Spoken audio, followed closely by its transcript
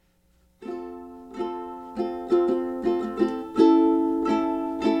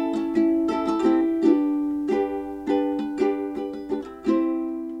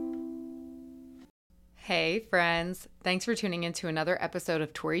friends. Thanks for tuning in to another episode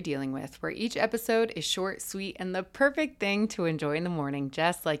of Tori Dealing With, where each episode is short, sweet, and the perfect thing to enjoy in the morning,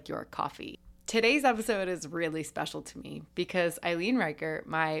 just like your coffee. Today's episode is really special to me because Eileen Reichert,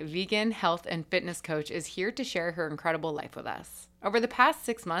 my vegan health and fitness coach, is here to share her incredible life with us. Over the past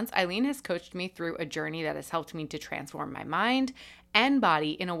 6 months, Eileen has coached me through a journey that has helped me to transform my mind and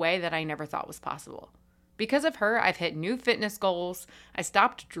body in a way that I never thought was possible. Because of her, I've hit new fitness goals, I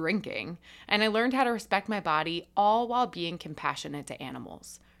stopped drinking, and I learned how to respect my body, all while being compassionate to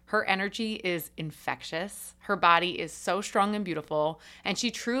animals. Her energy is infectious, her body is so strong and beautiful, and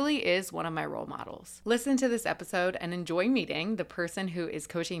she truly is one of my role models. Listen to this episode and enjoy meeting the person who is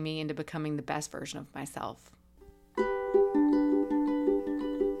coaching me into becoming the best version of myself.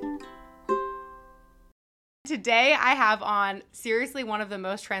 Today, I have on seriously one of the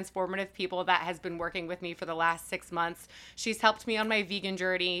most transformative people that has been working with me for the last 6 months. She's helped me on my vegan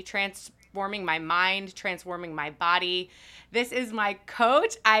journey, transforming my mind, transforming my body. This is my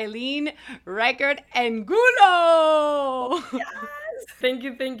coach, Eileen Reichert Angulo. Yes. Thank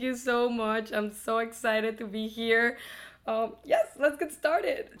you so much. I'm so excited to be here. Yes, let's get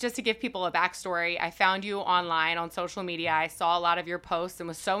started. Just to give people a backstory, I found you online on social media. I saw a lot of your posts and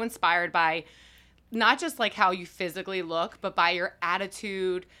was so inspired by not just like how you physically look, but by your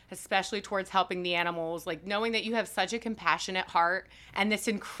attitude, especially towards helping the animals, like knowing that you have such a compassionate heart and this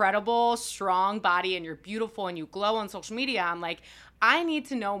incredible, strong body, and you're beautiful and you glow on social media. I'm like, I need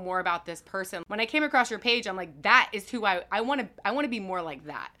to know more about this person. When I came across your page, I'm like, that is who I want to be more like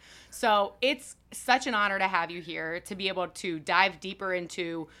that. So it's such an honor to have you here to be able to dive deeper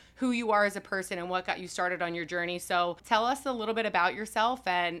into who you are as a person and what got you started on your journey. So tell us a little bit about yourself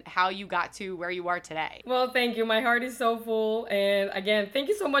and how you got to where you are today. Well, thank you. My heart is so full. And again, thank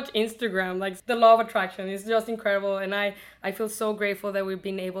you so much, Instagram. Like the law of attraction is just incredible. And I feel so grateful that we've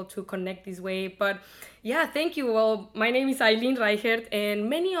been able to connect this way. But yeah, thank you. Well, my name is Eileen Reichert, and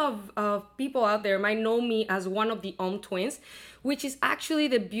many of people out there might know me as one of the twins, which is actually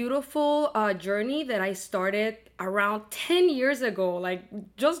the beautiful journey that I started around 10 years ago. Like,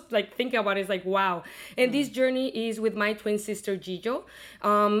 just like thinking about it, it's like, wow. And this journey is with my twin sister, Gijo.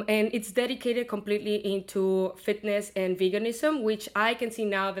 And it's dedicated completely into fitness and veganism, which I can see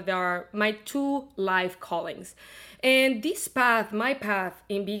now that there are my two life callings. And this path, my path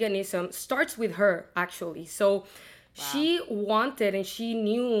in veganism, starts with her, actually. So she wanted and she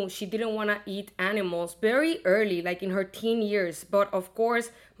knew she didn't want to eat animals very early, like in her teen years. But of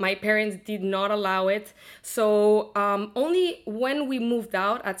course, my parents did not allow it. So only when we moved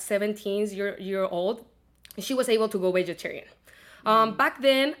out at 17 year old, she was able to go vegetarian. Back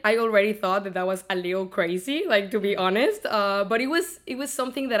then, I already thought that was a little crazy, like to be honest. But it was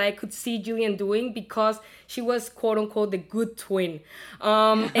something that I could see Jillian doing because she was quote unquote the good twin.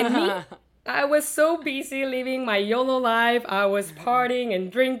 And me, I was so busy living my YOLO life. I was partying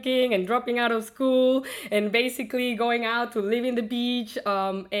and drinking and dropping out of school and basically going out to live in the beach.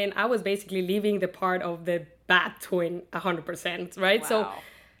 And I was basically living the part of the bad twin 100%, right? Wow. So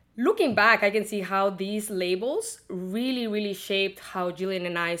looking back, I can see how these labels really, really shaped how Jillian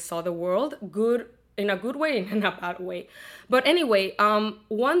and I saw the world, good in a good way and in a bad way. But anyway,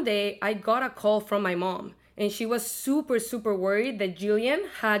 one day I got a call from my mom. And she was super, super worried that Jillian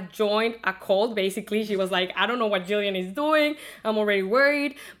had joined a cult. Basically, she was like, I don't know what Jillian is doing. I'm already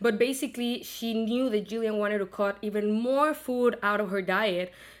worried. But basically, she knew that Jillian wanted to cut even more food out of her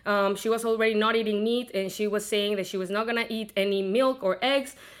diet. She was already not eating meat, and she was saying that she was not going to eat any milk or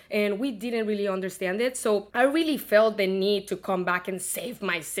eggs. And we didn't really understand it. So I really felt the need to come back and save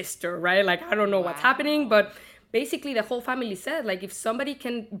my sister, right? Like, I don't know what's happening, but basically the whole family said, like, if somebody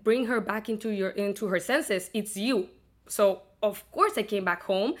can bring her back into her senses, it's you. So of course I came back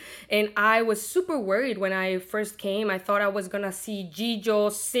home, and I was super worried when I first came. I thought I was gonna see Gijo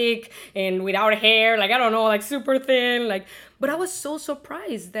sick and without hair, like, I don't know, like super thin, like, but I was so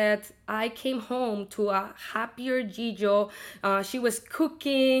surprised that I came home to a happier Gijo. She was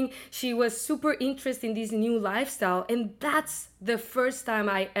cooking, she was super interested in this new lifestyle, and that's the first time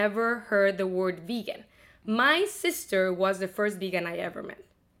I ever heard the word vegan. My sister was the first vegan I ever met.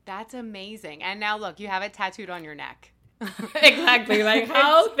 That's amazing. And now look, you have it tattooed on your neck. Exactly, like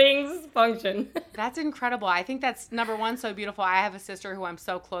how things function. That's incredible. I think that's number one, so beautiful. I have a sister who I'm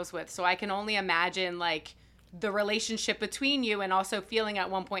so close with, so I can only imagine like the relationship between you, and also feeling at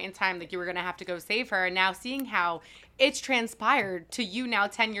one point in time like you were going to have to go save her, and now seeing how it's transpired to you now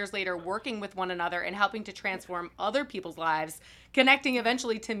 10 years later, working with one another and helping to transform other people's lives, connecting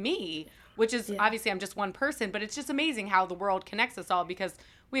eventually to me which is obviously I'm just one person, but it's just amazing how the world connects us all because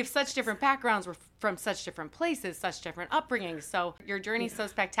we have such different backgrounds. We're from such different places, such different upbringings. So your journey's so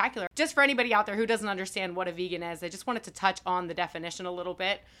spectacular. Just for anybody out there who doesn't understand what a vegan is, I just wanted to touch on the definition a little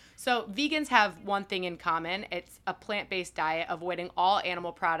bit. So vegans have one thing in common. It's a plant-based diet, avoiding all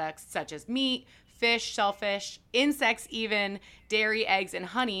animal products such as meat, fish, shellfish, insects even, dairy, eggs, and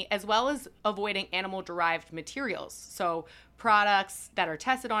honey, as well as avoiding animal-derived materials. So products that are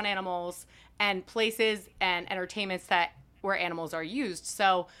tested on animals and places and entertainments that where animals are used.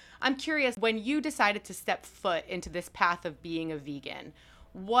 So I'm curious, when you decided to step foot into this path of being a vegan,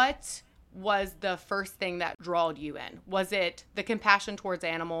 what was the first thing that drawed you in? Was it the compassion towards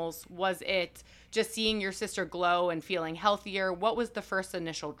animals? Was it just seeing your sister glow and feeling healthier? What was the first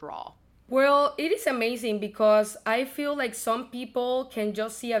initial draw? Well, it is amazing because I feel like some people can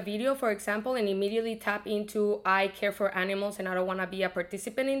just see a video, for example, and immediately tap into I care for animals and I don't want to be a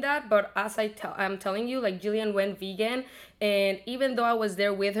participant in that. But as I'm telling you, like Jillian went vegan, and even though I was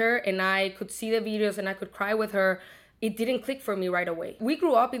there with her and I could see the videos and I could cry with her, it didn't click for me right away. We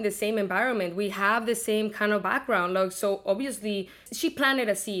grew up in the same environment. We have the same kind of background. Like, so obviously she planted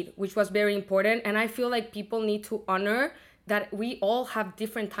a seed, which was very important. And I feel like people need to honor that we all have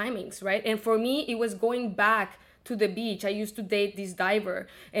different timings, right? And for me, it was going back to the beach. I used to date this diver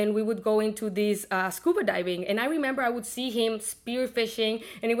and we would go into this scuba diving. And I remember I would see him spear fishing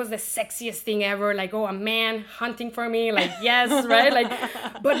and it was the sexiest thing ever. Like, oh, a man hunting for me. Like, yes, right?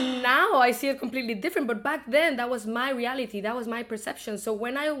 Like, but now I see it completely different. But back then, that was my reality. That was my perception. So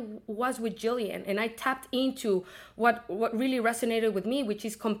when I was with Jillian and I tapped into what really resonated with me, which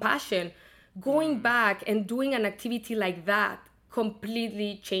is compassion, going back and doing an activity like that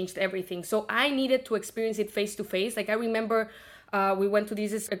completely changed everything. So I needed to experience it face to face. Like I remember we went to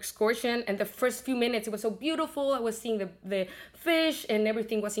this excursion and the first few minutes, it was so beautiful. I was seeing the fish and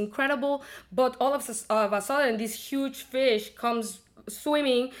everything was incredible. But all of a sudden, this huge fish comes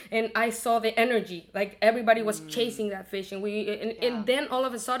swimming and I saw the energy. Like everybody was chasing that fish and then all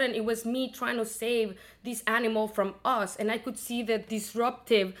of a sudden it was me trying to save this animal from us, and I could see the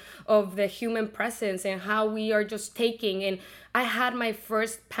disruptive of the human presence and how we are just taking. And I had my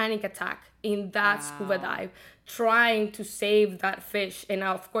first panic attack in that scuba dive trying to save that fish, and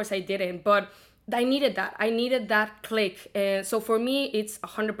of course I didn't, but I needed that click. And so for me it's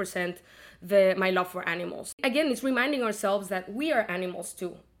 100% my love for animals. Again, it's reminding ourselves that we are animals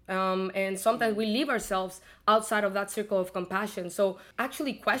too. And sometimes we leave ourselves outside of that circle of compassion. So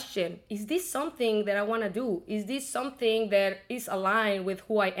actually question, is this something that I want to do? Is this something that is aligned with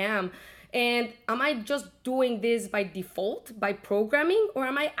who I am? And am I just doing this by default, by programming? Or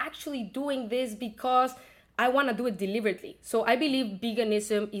am I actually doing this because I want to do it deliberately? So I believe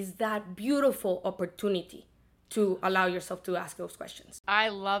veganism is that beautiful opportunity to allow yourself to ask those questions. I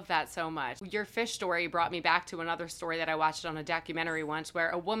love that so much. Your fish story brought me back to another story that I watched on a documentary once where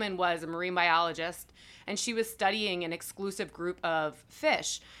a woman was a marine biologist and she was studying an exclusive group of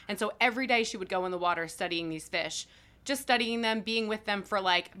fish. And so every day she would go in the water studying these fish, just studying them, being with them for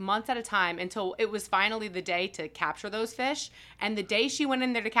like months at a time until it was finally the day to capture those fish. And the day she went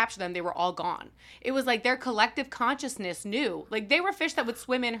in there to capture them, they were all gone. It was like their collective consciousness knew. Like they were fish that would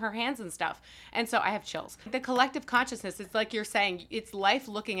swim in her hands and stuff. And so I have chills. The collective consciousness, it's like you're saying, it's life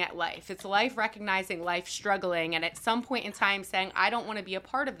looking at life. It's life recognizing life struggling. And at some point in time saying, I don't want to be a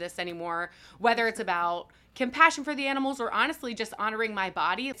part of this anymore, whether it's about compassion for the animals or honestly just honoring my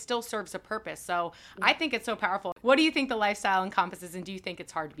body, it still serves a purpose. So I think it's so powerful. What do you think the lifestyle encompasses, and do you think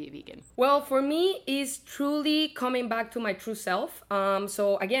it's hard to be a vegan? Well, for me, it's truly coming back to my true self.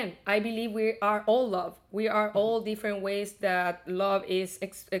 So again, I believe we are all love. We are all different ways that love is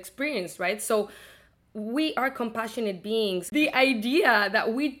experienced, right? So we are compassionate beings. The idea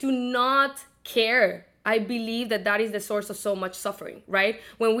that we do not care, I believe that is the source of so much suffering, right?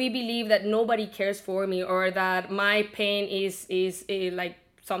 When we believe that nobody cares for me or that my pain is like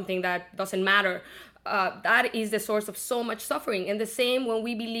something that doesn't matter, that is the source of so much suffering. And the same when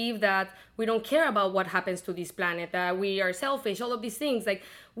we believe that we don't care about what happens to this planet, that we are selfish, all of these things, like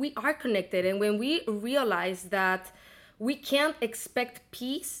we are connected. And when we realize that we can't expect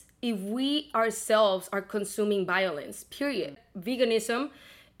peace if we ourselves are consuming violence, period. Veganism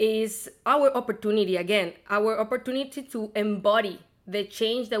is our opportunity, again, our opportunity to embody the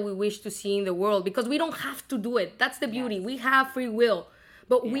change that we wish to see in the world, because we don't have to do it. That's the beauty. Yes. We have free will,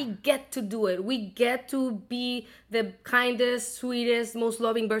 but we get to do it. We get to be the kindest, sweetest, most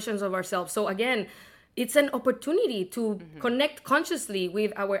loving versions of ourselves. So again, it's an opportunity to connect consciously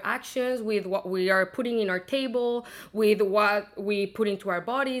with our actions, with what we are putting in our table, with what we put into our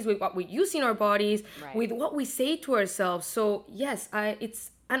bodies, with what we use in our bodies, with what we say to ourselves. So yes,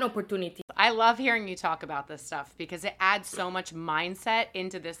 an opportunity. I love hearing you talk about this stuff because it adds so much mindset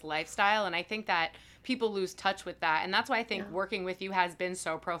into this lifestyle. And I think that people lose touch with that. And that's why I think working with you has been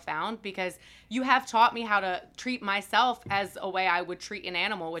so profound, because you have taught me how to treat myself as a way I would treat an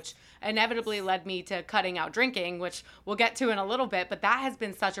animal, which inevitably led me to cutting out drinking, which we'll get to in a little bit. But that has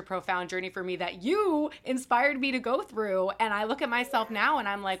been such a profound journey for me that you inspired me to go through. And I look at myself now and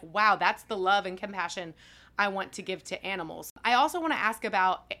I'm like, wow, that's the love and compassion I want to give to animals. I also want to ask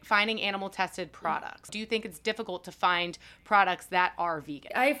about finding animal tested products. Do you think it's difficult to find products that are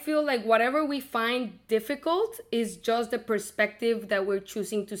vegan? I feel like whatever we find difficult is just the perspective that we're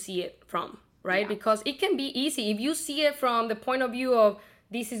choosing to see it from, right? Yeah. Because it can be easy. If you see it from the point of view of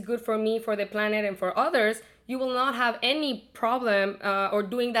this is good for me, for the planet, and for others, you will not have any problem or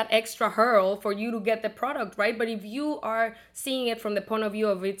doing that extra hurdle for you to get the product, right? But if you are seeing it from the point of view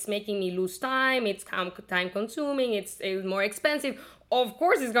of it's making me lose time, it's time consuming, it's more expensive, of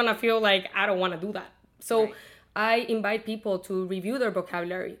course it's gonna feel like I don't want to do that. So right. I invite people to review their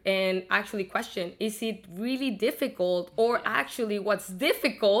vocabulary and actually question, is it really difficult? Or actually what's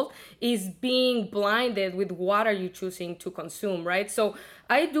difficult is being blinded with what are you choosing to consume, right? So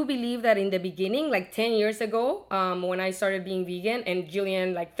I do believe that in the beginning, like 10 years ago, when I started being vegan, and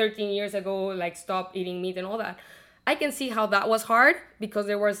Jillian like 13 years ago, like stopped eating meat and all that, I can see how that was hard because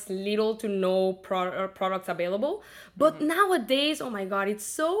there was little to no products available. But nowadays, oh my God, it's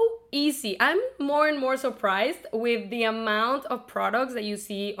so easy. I'm more and more surprised with the amount of products that you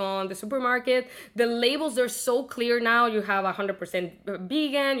see on the supermarket. The labels are so clear now. You have 100%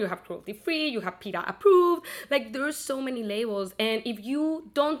 vegan, you have cruelty-free, you have PETA approved. Like there's so many labels. And if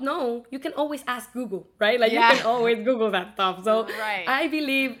you don't know, you can always ask Google, right? Like you can always Google that stuff. So I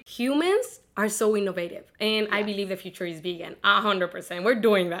believe humans are so innovative. And I believe the future is vegan. 100%. We're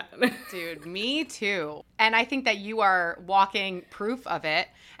doing that. Dude, me too. And I think that you are walking proof of it.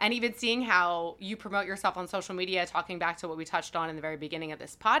 And even seeing how you promote yourself on social media, talking back to what we touched on in the very beginning of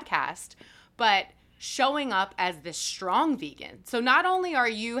this podcast, but showing up as this strong vegan. So not only are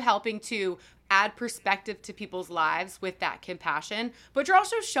you helping to add perspective to people's lives with that compassion, but you're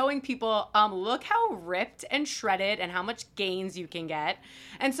also showing people, look how ripped and shredded and how much gains you can get.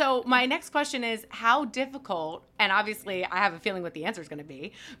 And so my next question is, how difficult, and obviously I have a feeling what the answer is going to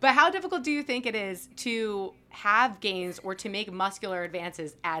be, but how difficult do you think it is to have gains or to make muscular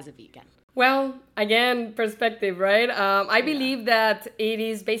advances as a vegan? Well, again, perspective, right? I believe that it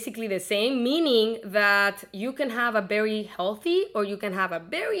is basically the same, meaning that you can have a very healthy or you can have a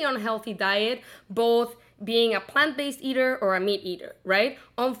very unhealthy diet, both being a plant-based eater or a meat eater, right?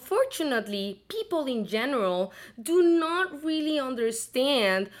 Unfortunately, people in general do not really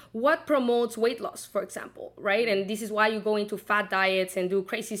understand what promotes weight loss, for example, right? And this is why you go into fat diets and do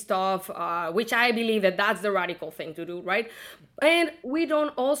crazy stuff, which I believe that that's the radical thing to do, right? And we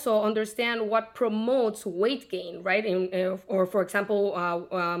don't also understand what promotes weight gain, right? Or for example,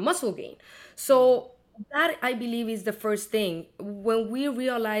 muscle gain. So that I believe is the first thing. When we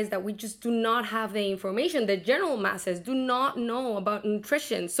realize that we just do not have the information, the general masses do not know about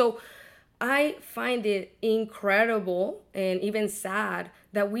nutrition. So I find it incredible and even sad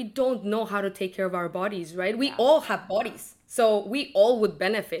that we don't know how to take care of our bodies, right? We all have bodies. So we all would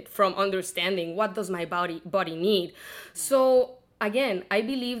benefit from understanding what does my body need. So again, I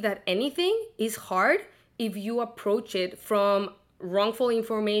believe that anything is hard if you approach it from wrongful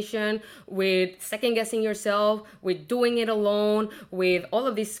information, with second guessing yourself, with doing it alone, with all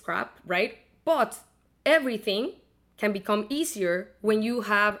of this crap, right? But everything can become easier when you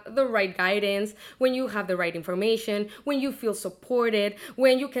have the right guidance, when you have the right information, when you feel supported,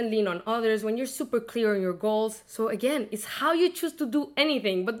 when you can lean on others, when you're super clear on your goals. So again, it's how you choose to do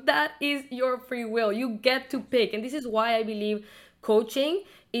anything, but that is your free will. You get to pick. And this is why I believe coaching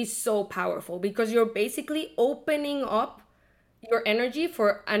is so powerful, because you're basically opening up your energy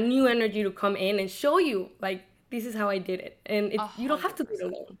for a new energy to come in and show you, like, this is how I did it. And you don't have to do it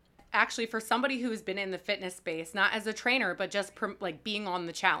alone. Actually, for somebody who's been in the fitness space, not as a trainer, but just like being on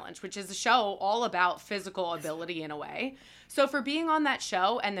the challenge, which is a show all about physical ability in a way. So for being on that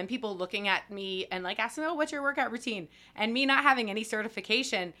show and then people looking at me and like asking, oh, what's your workout routine? And me not having any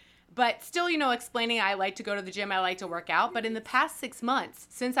certification, but still, explaining I like to go to the gym, I like to work out. But in the past 6 months,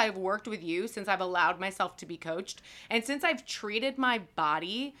 since I've worked with you, since I've allowed myself to be coached, and since I've treated my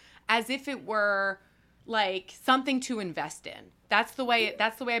body as if it were like something to invest in. That's the way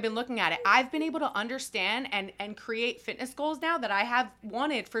I've been looking at it. I've been able to understand and create fitness goals now that I have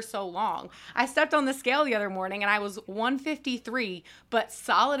wanted for so long. I stepped on the scale the other morning and I was 153, but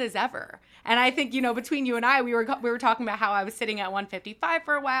solid as ever. And I think, between you and I, we were talking about how I was sitting at 155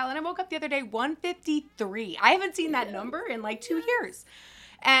 for a while, and I woke up the other day 153. I haven't seen that number in like 2 years.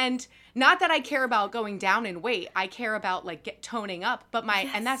 And not that I care about going down in weight. I care about toning up. But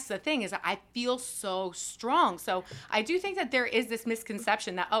and that's the thing, is that I feel so strong. So I do think that there is this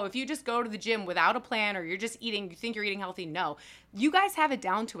misconception that, if you just go to the gym without a plan, or you're just eating, you think you're eating healthy. No, you guys have it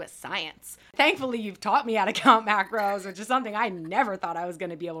down to a science. Thankfully, you've taught me how to count macros, which is something I never thought I was going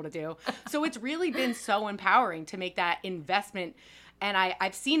to be able to do. So it's really been so empowering to make that investment. And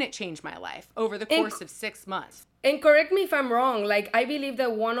I've seen it change my life over the course of 6 months. And correct me if I'm wrong, I believe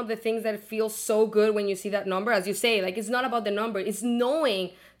that one of the things that feels so good when you see that number, as you say, it's not about the number, it's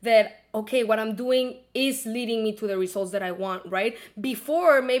knowing that, okay, what I'm doing is leading me to the results that I want, right?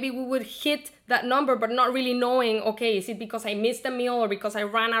 Before, maybe we would hit that number, but not really knowing, okay, is it because I missed a meal, or because I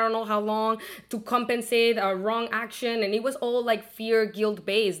ran I don't know how long to compensate a wrong action? And it was all fear, guilt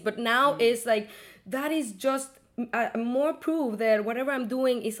based. But now it's that is just more proof that whatever I'm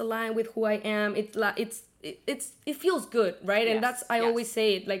doing is aligned with who I am. It feels good, right? Yes, and that's I always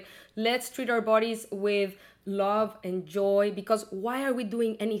say it, let's treat our bodies with love and joy, because why are we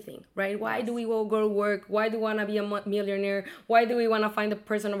doing anything, right? Why do we all go to work? Why do we want to be a millionaire? Why do we want to find the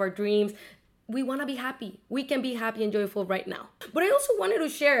person of our dreams? We want to be happy. We can be happy and joyful right now. But I also wanted to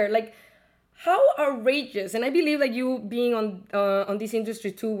share how outrageous, and I believe you being on this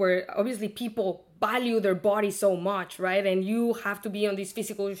industry too, where obviously people value their body so much, right? And you have to be on this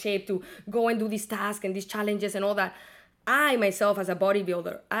physical shape to go and do these tasks and these challenges and all that. I myself, as a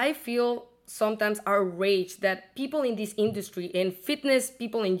bodybuilder, I feel sometimes outraged that people in this industry, and fitness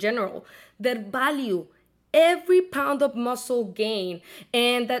people in general, that value every pound of muscle gain,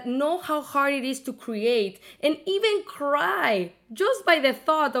 and that know how hard it is to create, and even cry just by the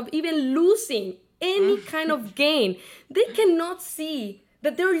thought of even losing any kind of gain. They cannot see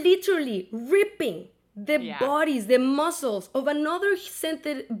that they're literally ripping the bodies, the muscles of another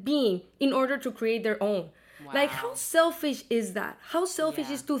sentient being in order to create their own. Wow. How selfish is that? How selfish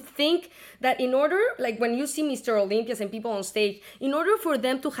is to think that in order, when you see Mr. Olympias and people on stage, in order for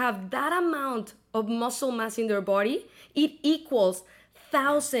them to have that amount of muscle mass in their body, it equals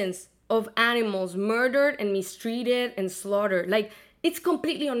thousands of animals murdered and mistreated and slaughtered. It's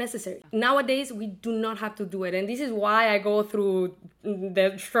completely unnecessary. Nowadays, we do not have to do it. And this is why I go through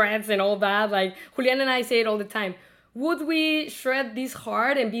the shreds and all that. Julian and I say it all the time. Would we shred this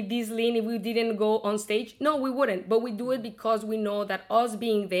hard and be this lean if we didn't go on stage? No, we wouldn't. But we do it because we know that us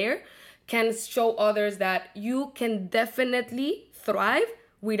being there can show others that you can definitely thrive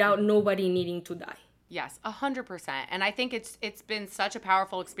without nobody needing to die. Yes, 100%. And I think it's been such a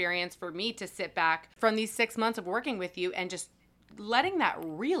powerful experience for me to sit back from these 6 months of working with you and just letting that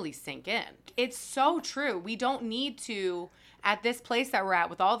really sink in. It's so true. We don't need to, at this place that we're at,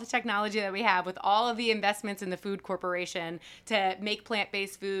 with all the technology that we have, with all of the investments in the food corporation to make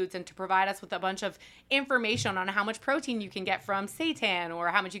plant-based foods and to provide us with a bunch of information on how much protein you can get from seitan or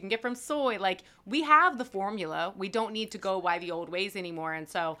how much you can get from soy. We have the formula. We don't need to go by the old ways anymore. And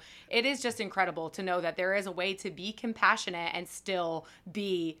so it is just incredible to know that there is a way to be compassionate and still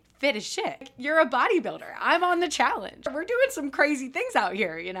be fit as shit. You're a bodybuilder. I'm on the challenge. We're doing some crazy things out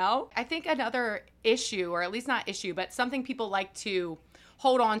here, I think another issue, or at least not issue, but something people like to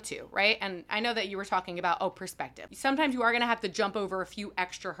hold on to, right? And I know that you were talking about, perspective. Sometimes you are going to have to jump over a few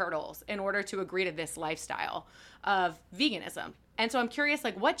extra hurdles in order to agree to this lifestyle of veganism. And so I'm curious,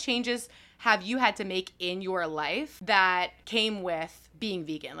 what changes have you had to make in your life that came with being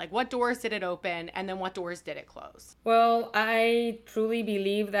vegan? What doors did it open, and then what doors did it close? Well, I truly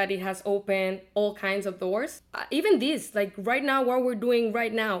believe that it has opened all kinds of doors. Even this, right now, what we're doing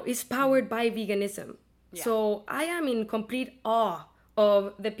right now is powered by veganism. Yeah. So I am in complete awe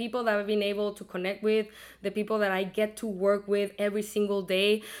of the people that I've been able to connect with, the people that I get to work with every single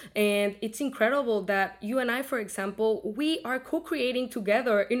day. And it's incredible that you and I, for example, we are co-creating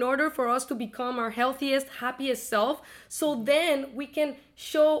together in order for us to become our healthiest, happiest self. So then we can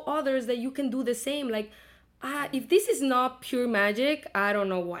show others that you can do the same. If this is not pure magic, I don't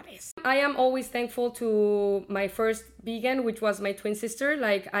know what is. I am always thankful to my first vegan, which was my twin sister.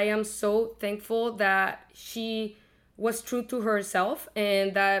 I am so thankful that she was true to herself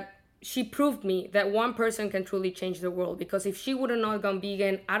and that she proved me that one person can truly change the world. Because if she would have not gone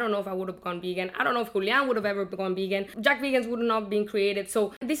vegan, I don't know if I would have gone vegan. I don't know if Julian would have ever gone vegan. Jack Vegans would have not been created.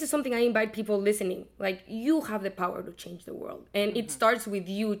 So this is something I invite people listening. You have the power to change the world. And it starts with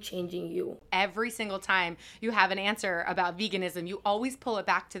you changing you. Every single time you have an answer about veganism, you always pull it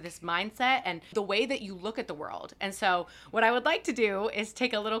back to this mindset and the way that you look at the world. And so what I would like to do is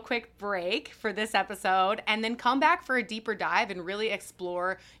take a little quick break for this episode and then come back for a deeper dive and really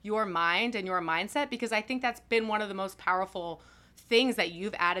explore your mind and your mindset, because I think that's been one of the most powerful things that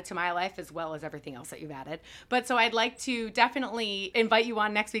you've added to my life as well as everything else that you've added. But so I'd like to definitely invite you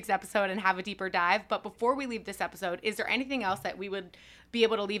on next week's episode and have a deeper dive. But before we leave this episode, is there anything else that we would be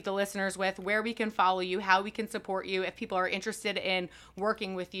able to leave the listeners with, where we can follow you, how we can support you, if people are interested in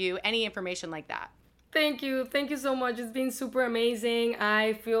working with you, any information like that? Thank you. Thank you so much. It's been super amazing.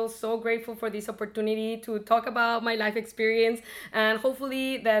 I feel so grateful for this opportunity to talk about my life experience, and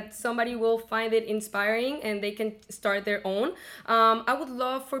hopefully that somebody will find it inspiring and they can start their own. I would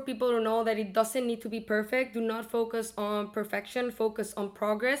love for people to know that it doesn't need to be perfect. Do not focus on perfection, focus on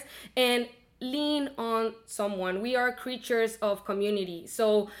progress, and lean on someone. We are creatures of community.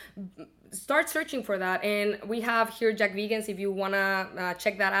 So start searching for that. And we have here Jack Vegans, if you want to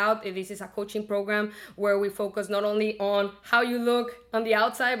check that out. This is a coaching program where we focus not only on how you look on the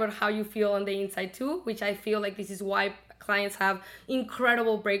outside, but how you feel on the inside too, which I feel like this is why clients have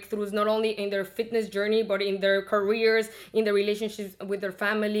incredible breakthroughs, not only in their fitness journey, but in their careers, in their relationships with their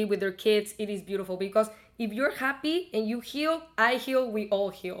family, with their kids. It is beautiful because if you're happy and you heal, I heal, we all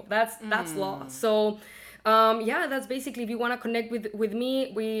heal. That's law. So that's basically, if you want to connect with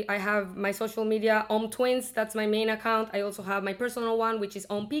me, I have my social media, Twins, that's my main account. I also have my personal one, which is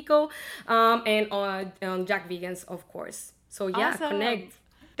Pico, and on Jack Vegans, of course. So Awesome. Connect.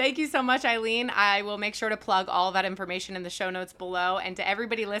 Thank you so much, Eileen. I will make sure to plug all of that information in the show notes below. And to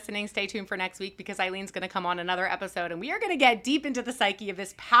everybody listening, stay tuned for next week because Eileen's going to come on another episode and we are going to get deep into the psyche of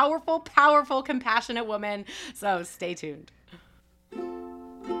this powerful, powerful, compassionate woman. So stay tuned.